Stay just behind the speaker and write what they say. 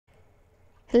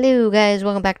Hello guys,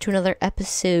 welcome back to another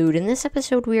episode. In this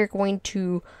episode we are going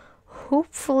to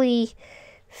hopefully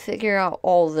figure out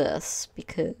all this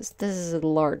because this is a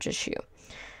large issue.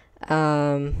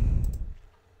 Yeah.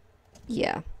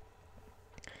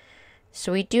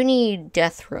 So we do need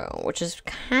death row, which is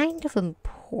kind of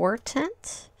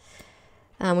important.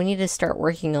 We need to start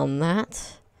working on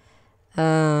that.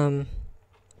 And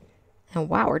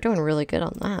wow, we're doing really good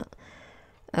on that.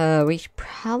 We should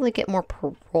probably get more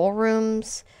parole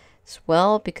rooms as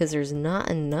well because there's not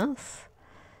enough.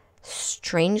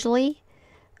 Strangely.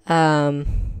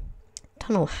 Don't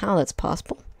know how that's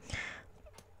possible,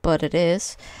 but it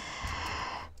is.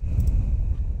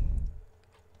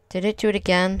 Did it do it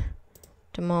again?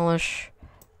 Demolish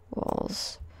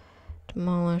walls.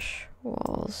 Demolish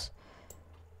walls.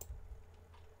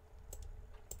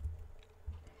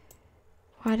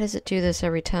 Why does it do this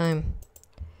every time?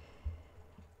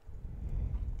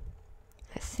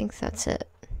 I think that's it.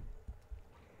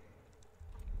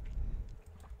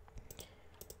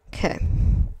 Okay.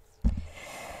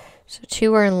 So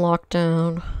 2 are in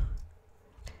lockdown.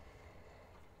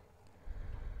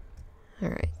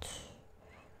 Alright.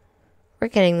 We're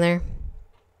getting there.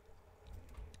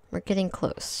 We're getting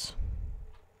close.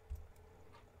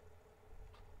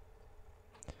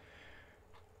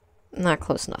 Not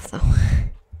close enough, though.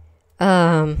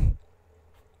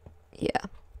 Yeah.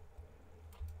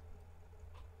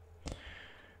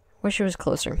 Wish it was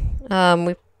closer.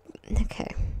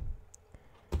 Okay.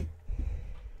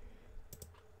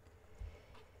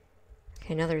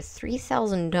 Okay, another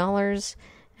 $3,000.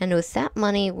 And with that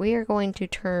money, we are going to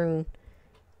turn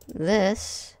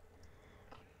this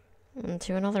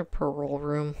into another parole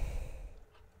room.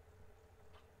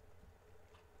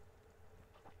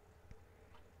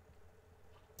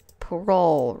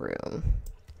 Parole room.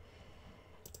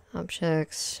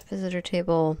 Objects, visitor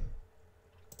table.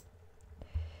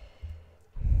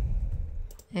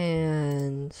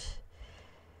 And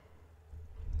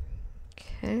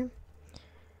okay,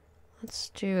 let's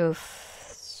do a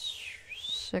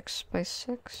 6 by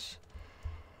 6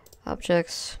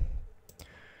 objects,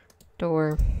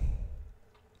 door,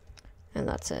 and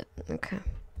that's it. Okay,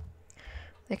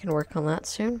 they can work on that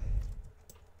soon.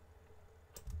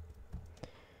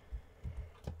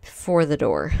 For the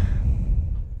door.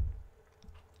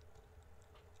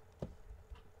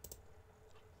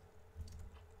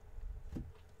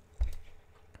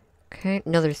 Okay,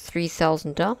 another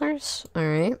 $3,000.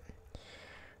 Alright.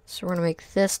 So we're gonna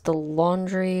make this the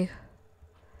laundry.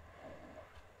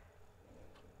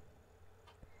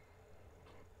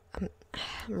 I'm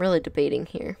really debating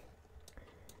here.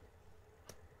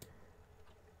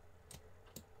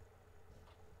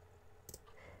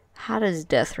 How does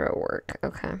death row work?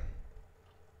 Okay.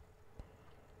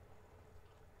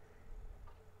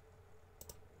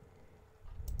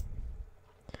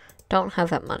 Don't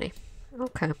have that money.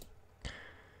 Okay.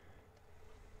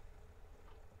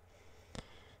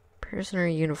 Prisoner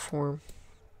uniform.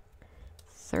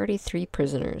 33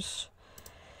 prisoners.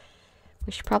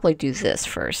 We should probably do this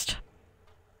first.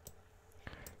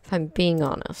 If I'm being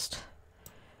honest.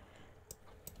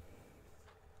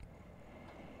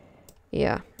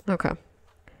 Yeah, okay.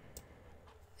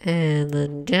 And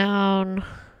then down.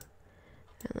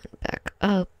 And then back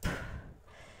up.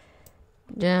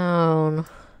 Down.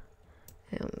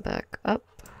 And back up.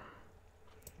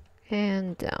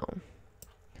 And down.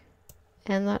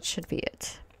 And that should be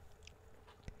it.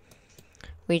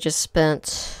 We just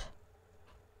spent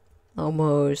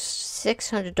almost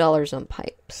 $600 on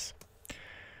pipes.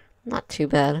 Not too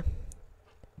bad.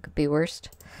 Could be worse.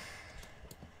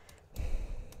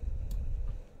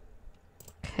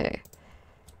 Okay.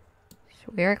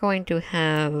 So we are going to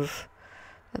have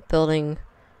a building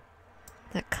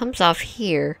that comes off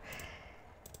here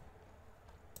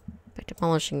by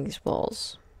demolishing these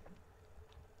walls.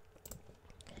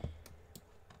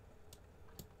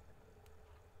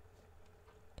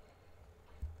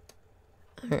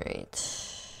 Alright.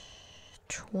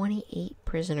 28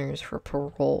 prisoners for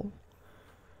parole.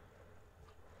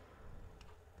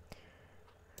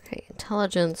 Okay,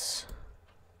 intelligence.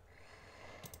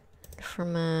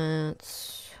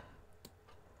 Informant.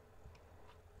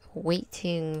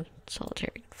 Awaiting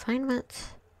solitary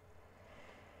confinement.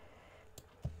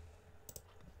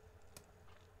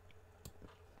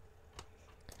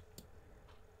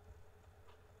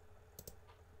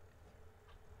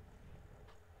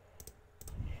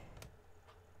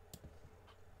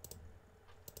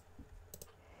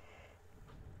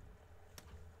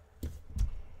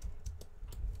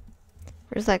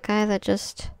 Where's that guy that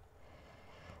just...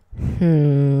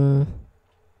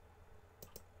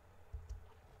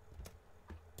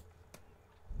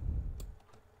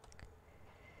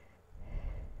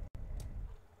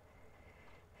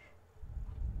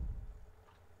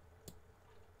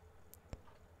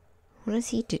 What does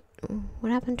he do?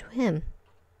 What happened to him?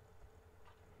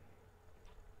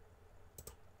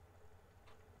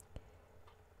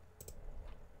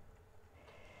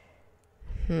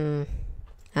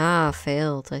 Ah,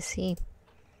 failed. I see.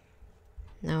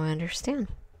 Now I understand.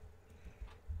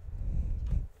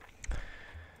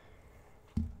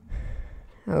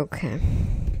 Okay.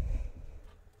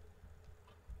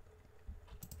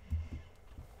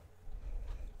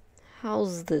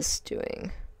 How's this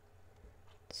doing?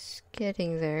 It's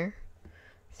getting there.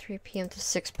 3 p.m. to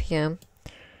 6 p.m.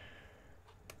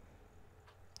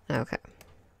 Okay.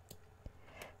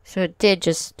 So it did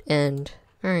just end.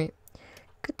 Alright.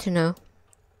 Good to know.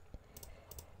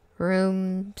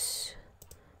 Rooms.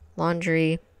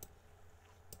 Laundry.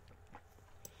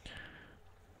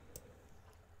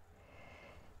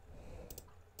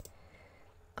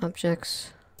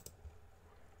 Objects.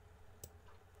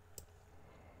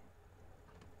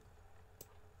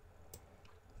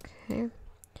 Okay.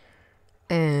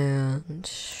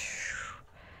 And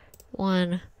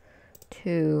 1,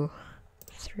 2,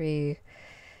 3,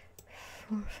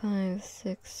 4, 5,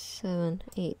 6, 7,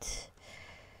 8,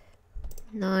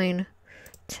 9,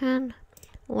 10,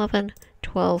 11,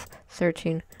 12,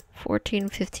 13, 14,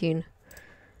 15,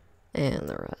 and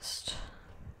the rest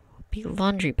will be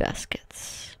laundry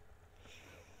baskets.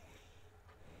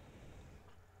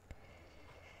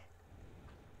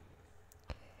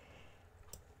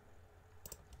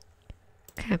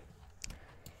 Okay.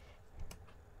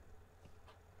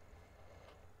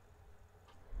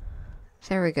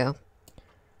 There we go.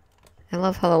 I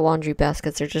love how the laundry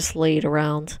baskets are just laid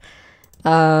around.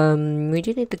 We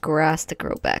do need the grass to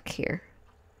grow back here.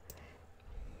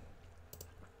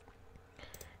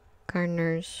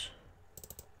 Gardeners.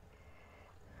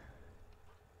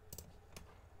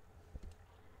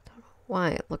 Don't know why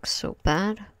it looks so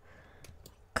bad.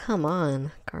 Come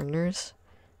on, gardeners.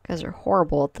 You guys are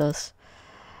horrible at this.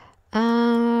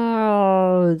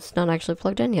 Oh, it's not actually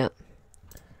plugged in yet.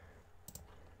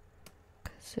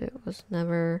 Because it was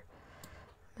never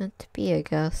meant to be, I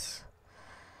guess.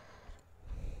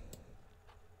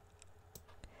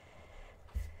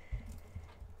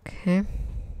 Okay.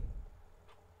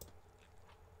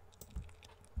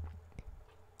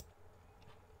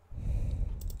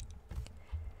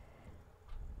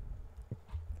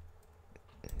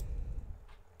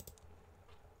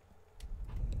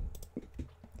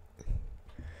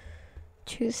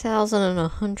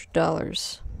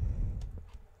 $2,100.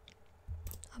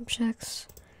 Objects.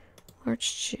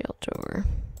 Large jail door.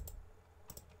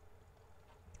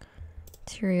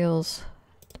 Materials.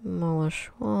 Demolish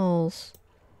walls.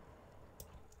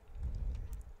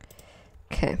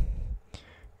 Okay.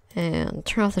 And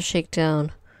turn off the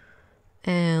shakedown.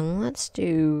 And let's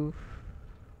do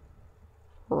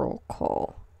roll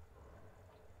call.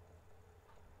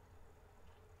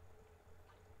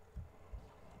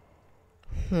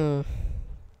 We're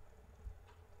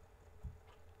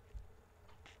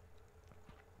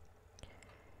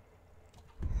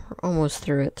almost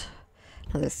through it.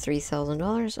 Another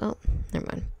 $3,000. Oh, never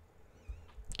mind.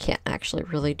 Can't actually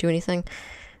really do anything.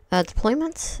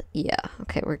 Deployments? Yeah,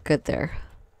 okay, we're good there.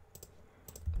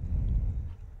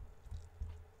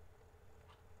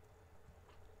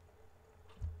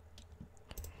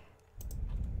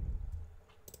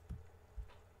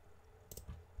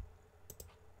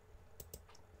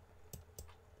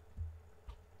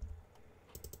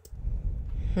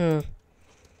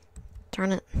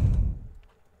 Darn it.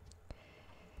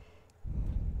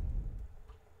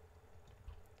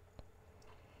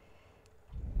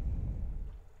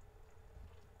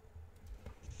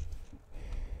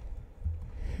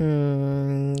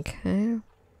 Okay.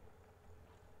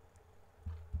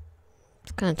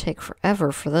 It's gonna take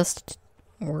forever for this to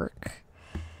work.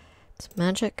 It's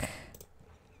magic.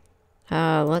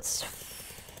 Let's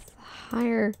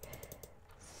hire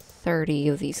 30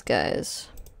 of these guys.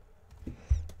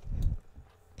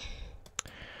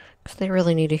 Because they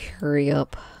really need to hurry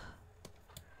up.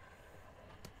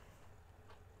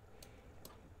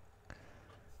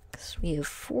 Because we have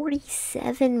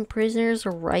 47 prisoners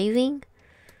arriving?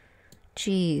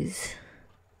 Jeez.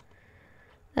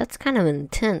 That's kind of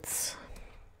intense.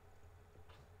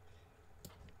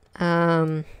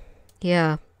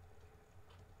 Yeah.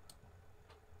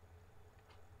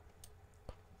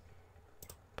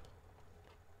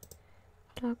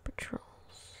 Dog patrols.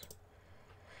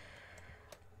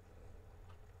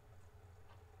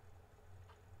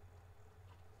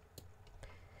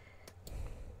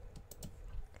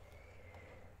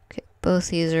 Okay, both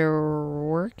these are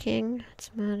working. It's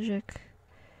magic.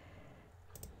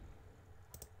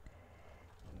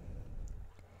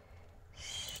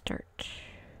 Start.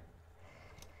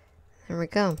 There we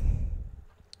go.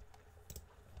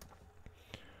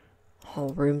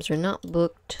 All rooms are not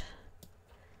booked.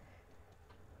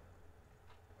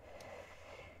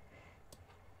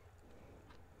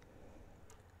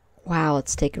 Wow,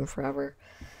 it's taken forever.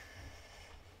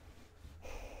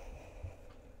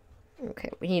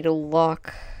 Okay, we need a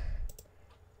lock.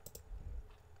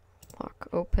 Lock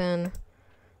open.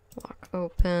 Lock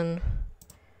open.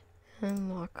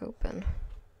 And lock open.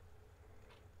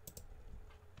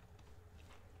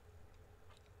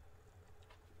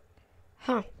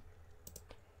 Huh.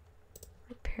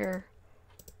 Repair.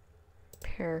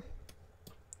 Repair.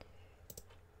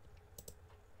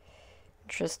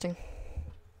 Interesting.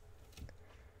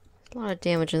 There's a lot of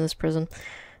damage in this prison.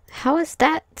 How is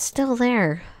that still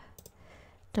there?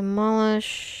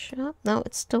 Demolish. Oh, no,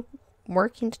 it's still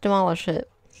working to demolish it.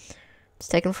 It's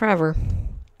taking forever.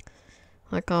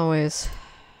 Like always.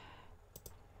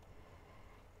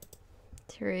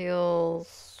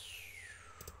 Materials.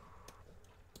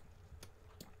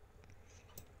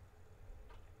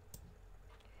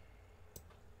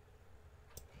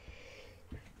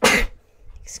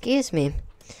 Excuse me.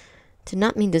 Did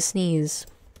not mean to sneeze.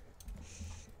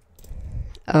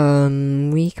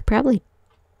 We could probably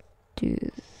do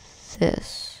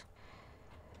this.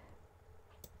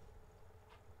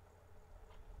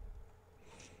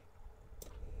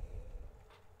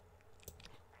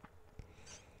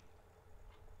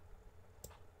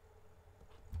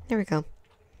 There we go.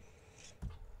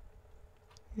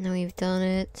 Now we've done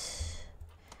it.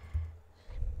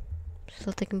 So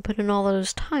that they can put in all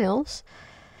those tiles.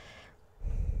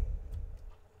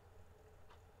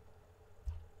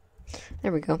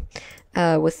 There we go.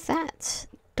 With that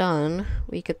done,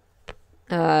 we could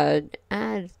add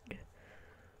 1,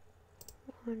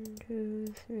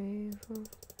 2, 3, 4.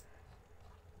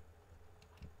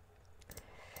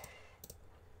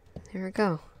 There we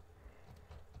go.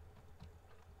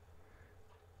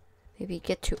 Maybe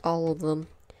get to all of them.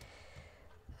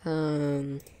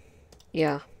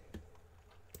 Yeah.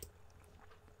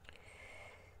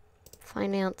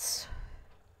 Finance.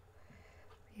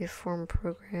 Reform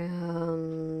programs.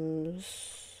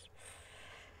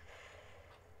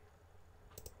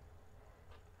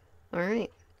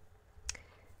 Alright.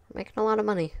 We're making a lot of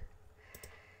money.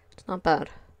 It's not bad.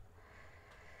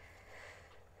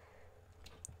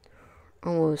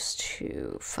 Almost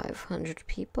to 500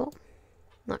 people.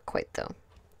 Not quite, though.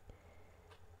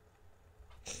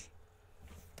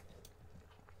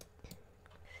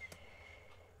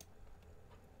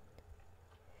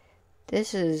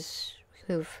 This is...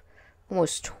 we have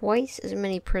almost twice as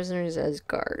many prisoners as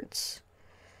guards.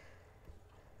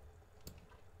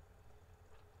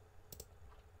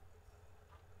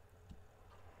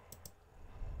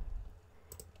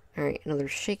 Alright, another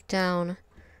shakedown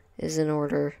is in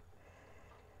order.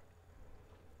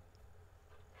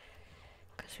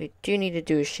 Because we do need to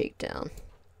do a shakedown.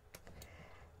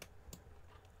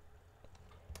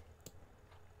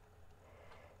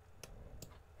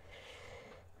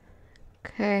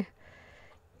 Okay.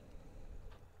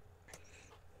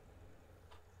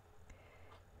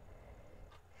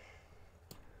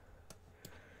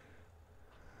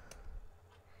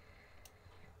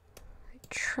 I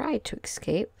tried to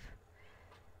escape.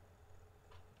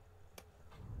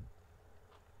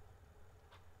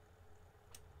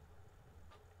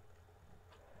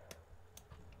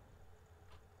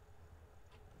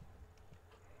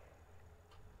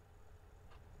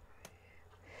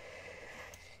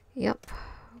 Yep.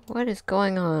 What is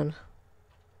going on?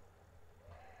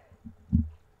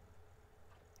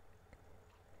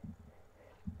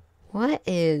 What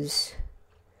is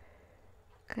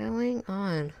going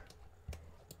on?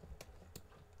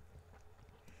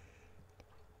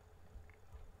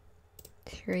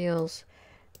 Materials,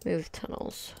 move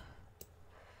tunnels.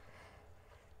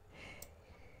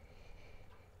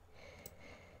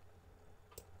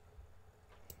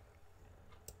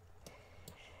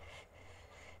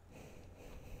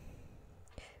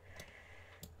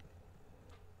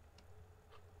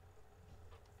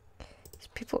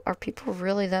 Are people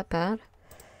really that bad?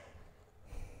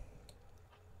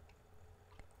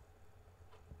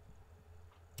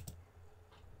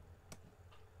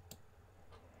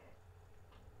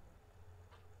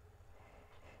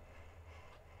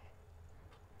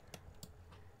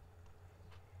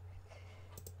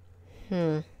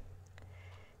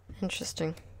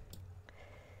 Interesting.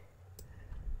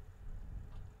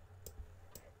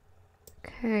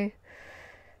 Okay.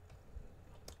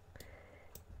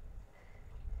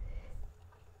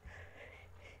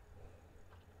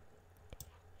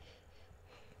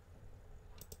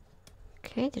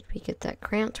 Okay, did we get that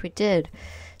grant? We did.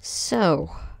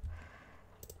 So,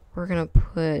 we're gonna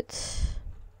put...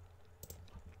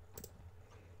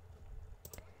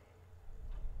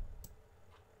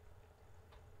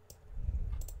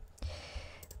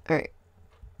 Alright,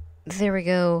 there we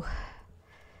go.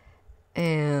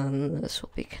 And this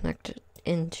will be connected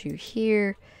into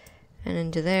here and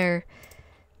into there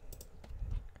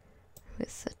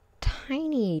with a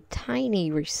tiny,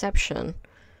 tiny reception.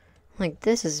 Like,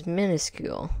 this is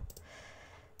minuscule.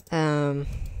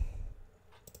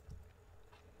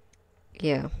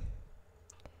 Yeah.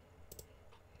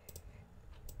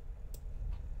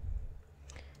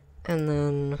 And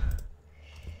then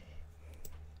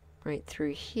right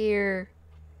through here.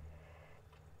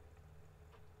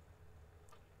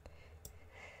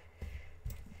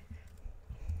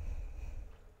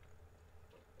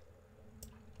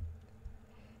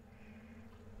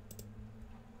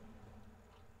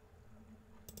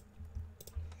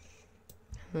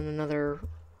 And then another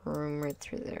room right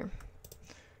through there.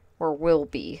 Or will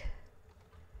be.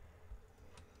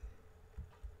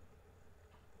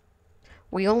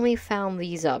 We only found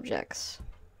these objects.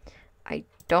 I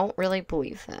don't really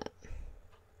believe that.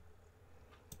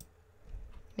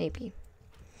 Maybe.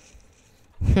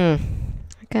 I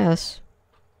guess.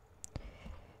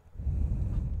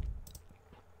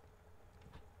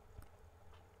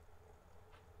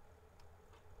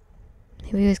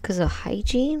 Maybe it was because of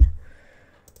hygiene?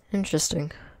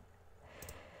 Interesting.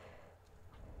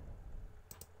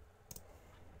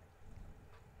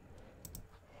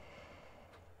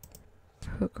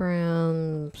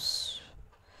 Programs.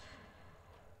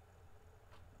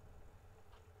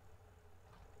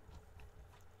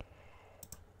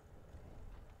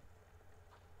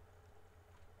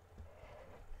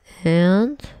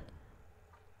 And did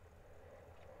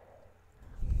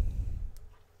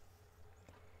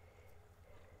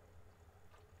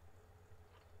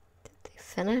they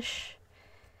finish?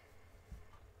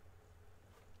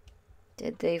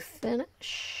 Did they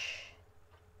finish?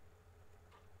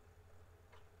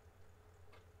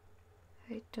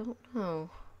 I don't know.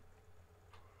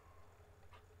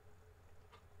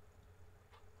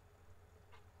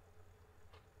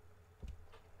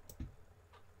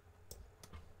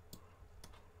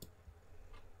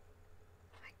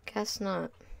 I guess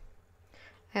not.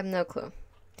 I have no clue.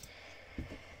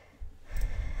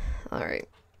 Alright.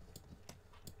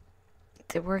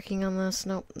 They're working on this?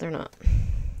 Nope, they're not.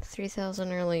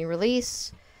 3,000 early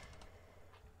release.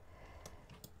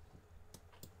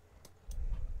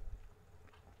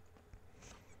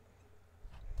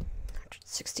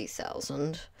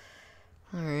 $60,000.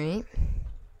 Alright.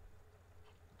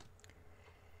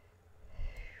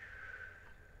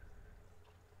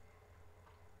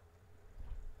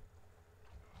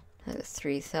 That is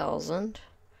 3,000.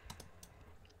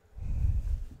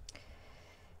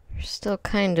 We're still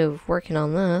kind of working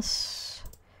on this.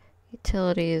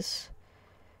 Utilities.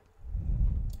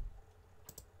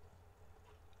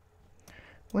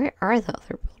 Where are the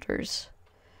other builders?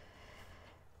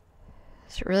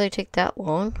 Does it really take that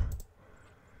long?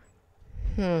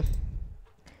 Let's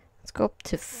go up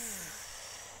to...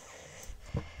 let's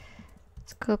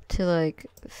go up to like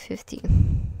 50.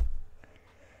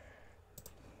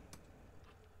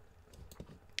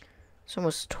 It's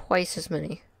almost twice as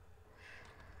many.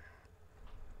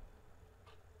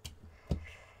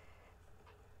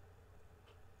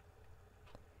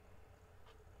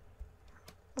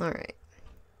 Alright.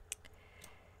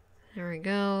 There we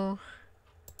go.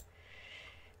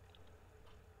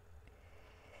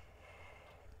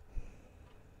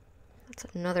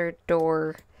 That's another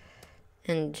door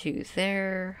into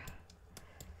there.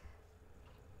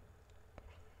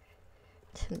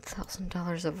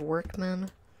 $10,000 of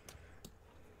workmen.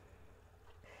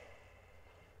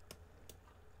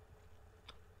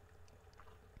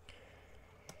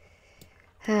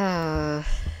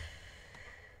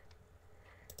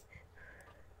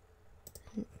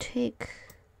 Take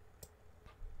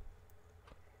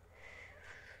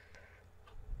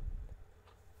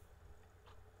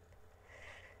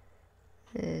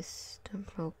this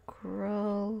temporal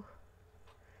grow.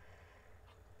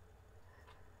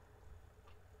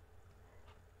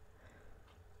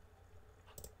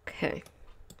 Okay.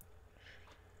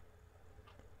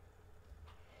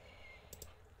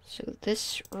 So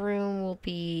this room will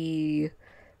be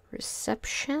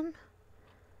reception.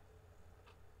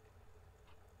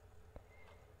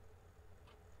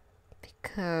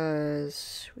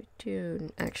 Because we do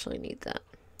actually need that.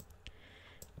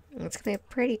 It's gonna be a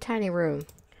pretty tiny room.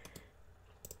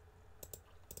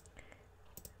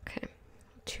 Okay.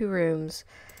 2 rooms.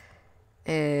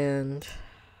 And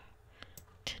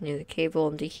continue the cable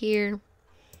into here.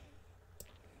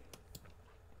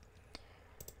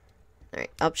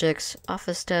 Alright, objects,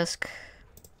 office desk.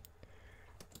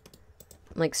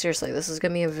 Like, seriously, this is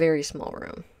gonna be a very small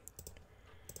room.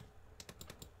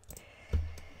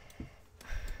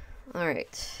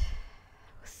 Alright.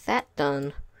 With that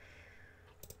done,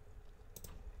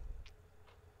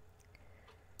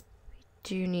 we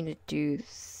do need to do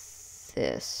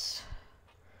this.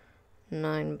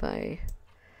 9 by...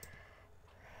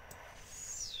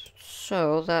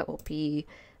 So, that will be...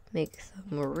 make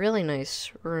them a really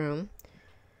nice room.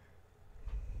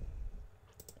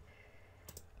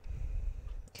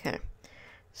 Okay.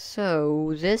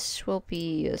 So, this will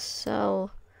be a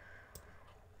cell...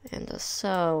 and a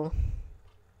cell...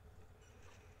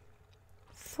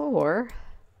 for...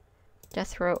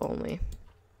 death row only.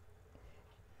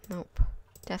 Nope.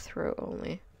 Death row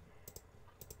only.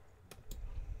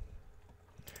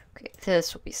 Okay,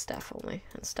 this will be staff only,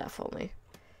 and staff only.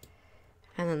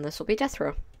 And then this will be death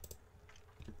row.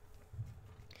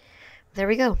 There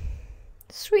we go.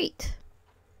 Sweet.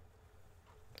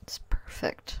 It's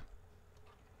perfect.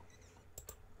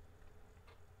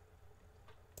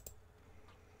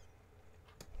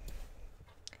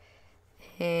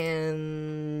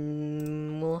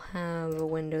 And we'll have a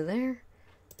window there,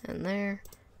 and there,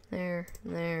 there,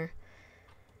 and there.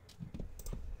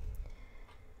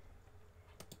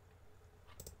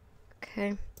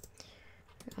 Okay.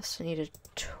 We also need a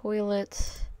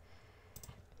toilet.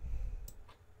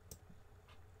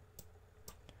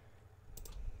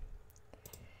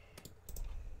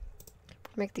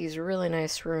 Make these really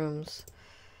nice rooms.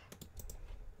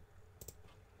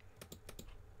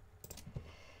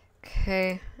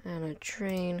 Okay, and a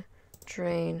drain,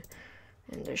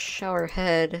 and a shower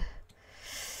head.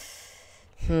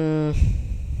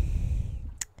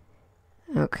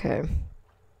 Okay.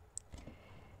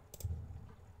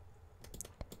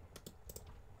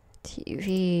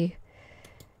 TV,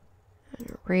 and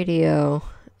a radio,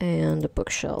 and a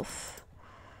bookshelf.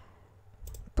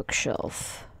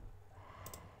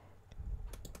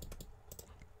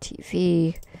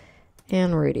 TV,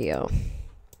 and radio,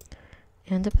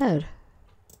 and a bed.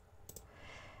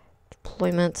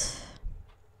 Deployment.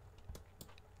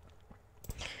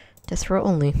 Death row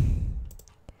only.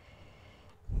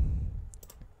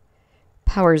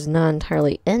 Power's not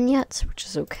entirely in yet, which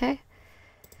is okay.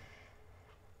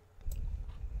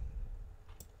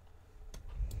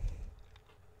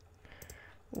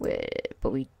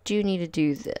 But we do need to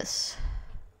do this.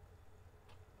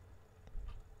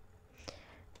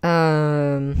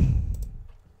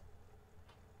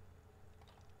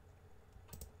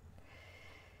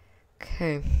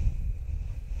 Okay.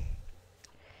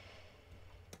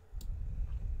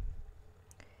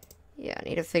 Yeah, I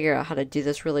need to figure out how to do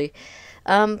this really.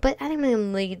 But I'm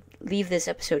going to leave this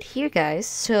episode here, guys.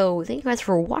 So, thank you guys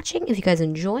for watching. If you guys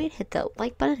enjoyed, hit that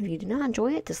like button. If you did not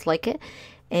enjoy it, dislike it.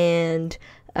 And,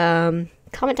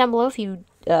 comment down below if you,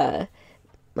 if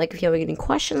you have any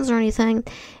questions or anything.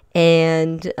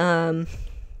 And,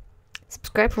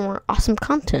 subscribe for more awesome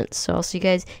content. So, I'll see you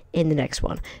guys in the next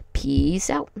one.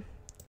 Peace out.